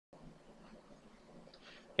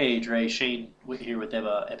Hey Drey, Shane here with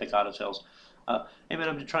Epic Auto Sales. Hey man,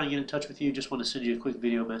 I'm just trying to get in touch with you. Just want to send you a quick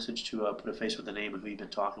video message to put a face with the name of who you've been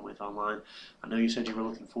talking with online. I know you said you were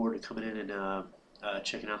looking forward to coming in and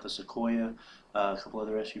checking out the Sequoia, a couple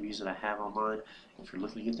other SUVs that I have online. If you're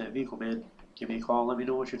looking to get that vehicle, man, give me a call. Let me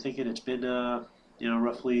know what you're thinking. It's been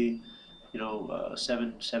roughly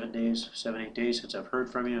 7 days, 7 8 days since I've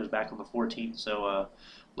heard from you. It was back on the 14th, so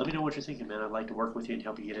let me know what you're thinking, man. I'd like to work with you and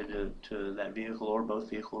help you get into that vehicle or both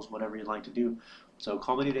vehicles, whatever you'd like to do. So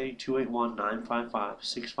call me today,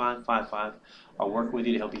 281-955-6555. I'll work with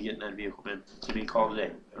you to help you get in that vehicle, man. Give me a call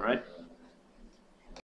today, all right?